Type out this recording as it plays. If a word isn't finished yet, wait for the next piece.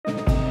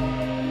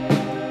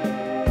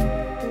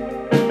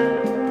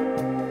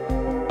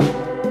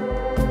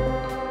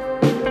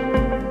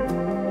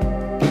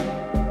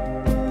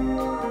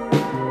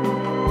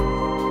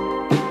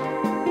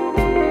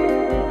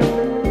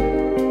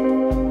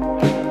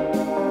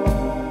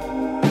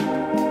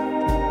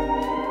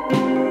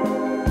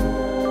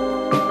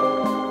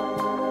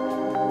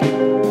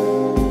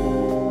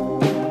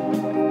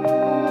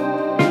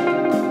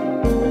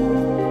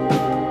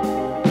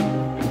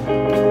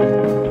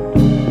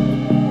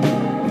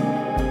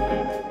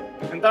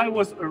I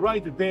was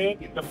right there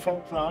in the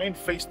front line,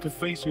 face to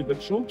face with the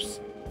troops,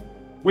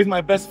 with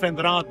my best friend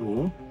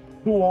Radu,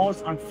 who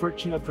was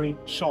unfortunately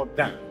shot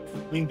down.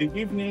 In the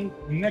evening,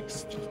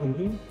 next to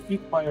me,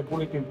 hit by a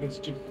bullet in his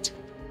cheek.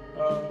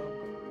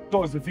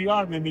 Because the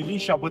army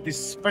militia, but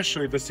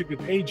especially the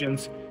secret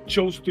agents,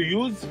 chose to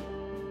use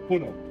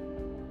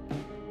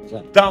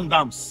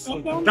dum-dums,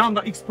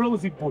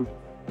 explosive bullets.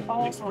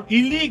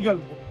 Illegal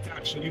bullets,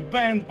 actually,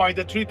 banned by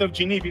the Treaty of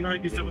Geneva in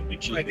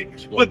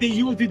 1975. But they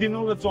used it in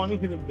order to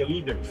annihilate the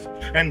leaders.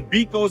 And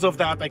because of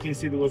that, I can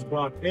see there was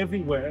blood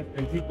everywhere,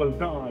 and people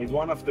died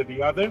one after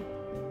the other.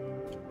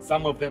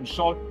 Some of them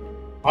shot,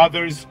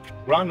 others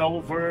run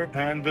over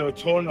and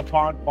torn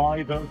apart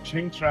by the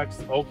chain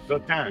tracks of the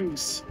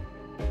tanks.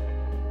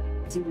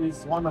 It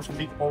is one of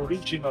the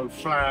original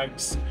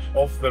flags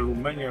of the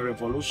Romanian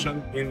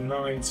Revolution in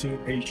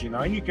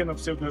 1989. You can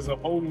observe there's a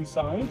hole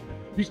inside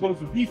because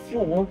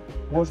before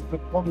was the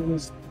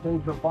communist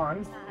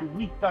device.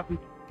 We started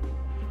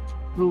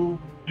to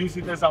use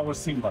it as our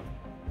symbol.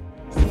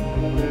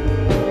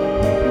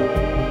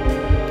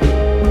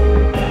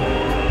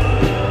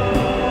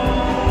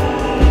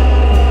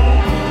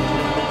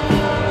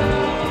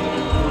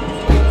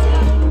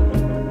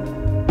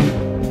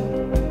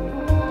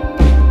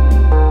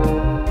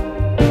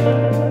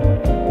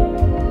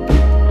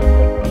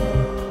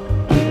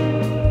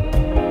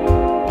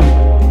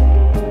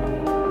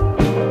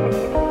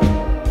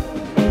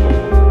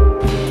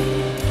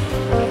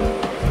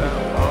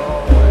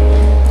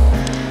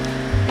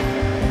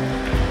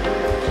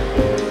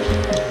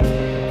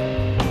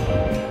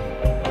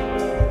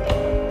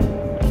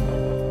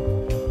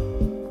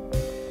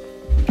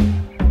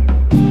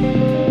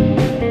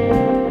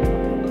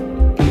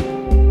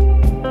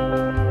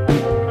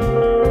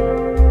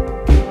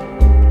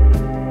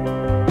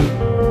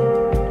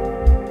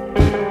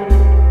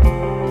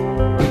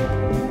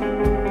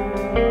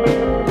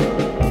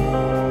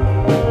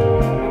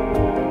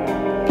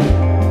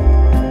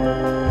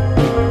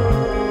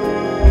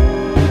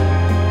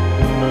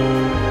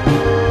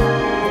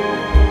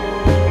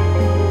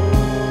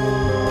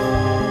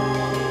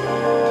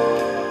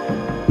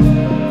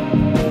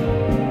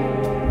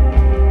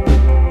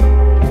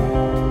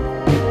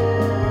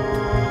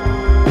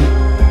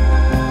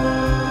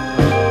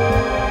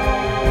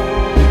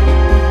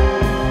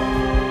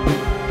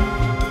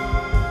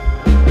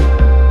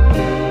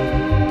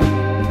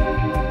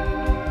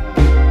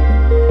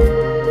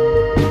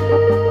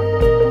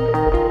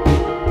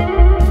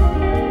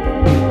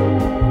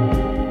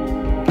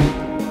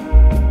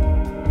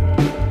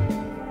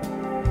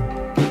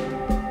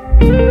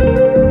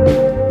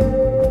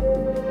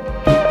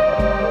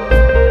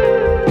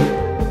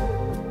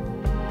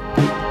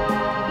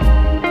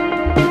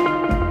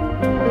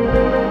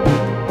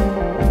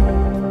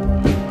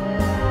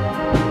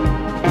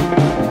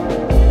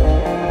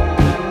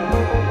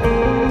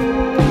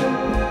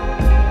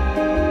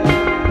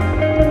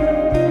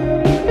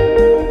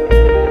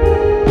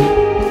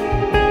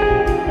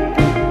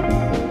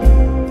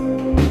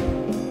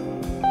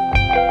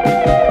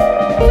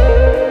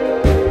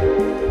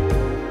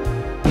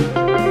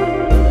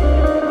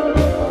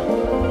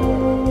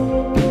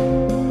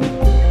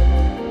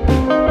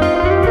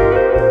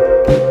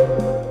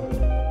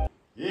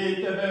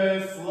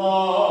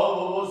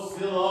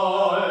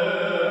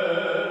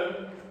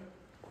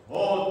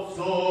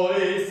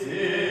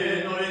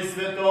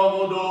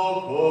 Святому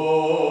Духу,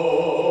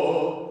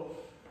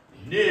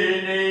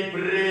 ныне и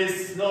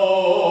присно,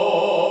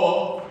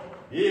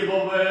 и во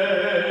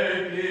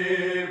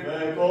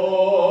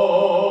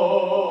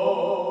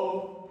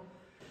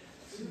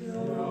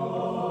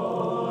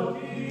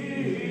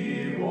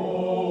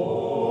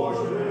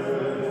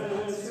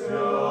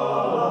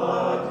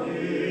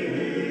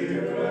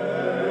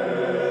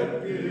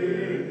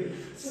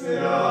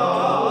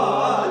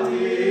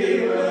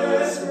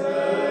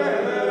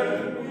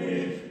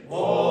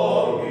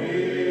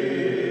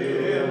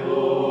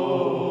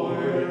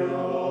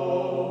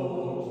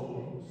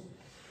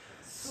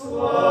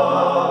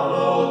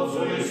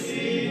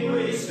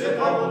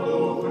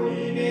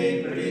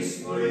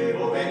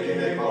веки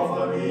веков.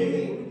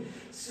 Аминь.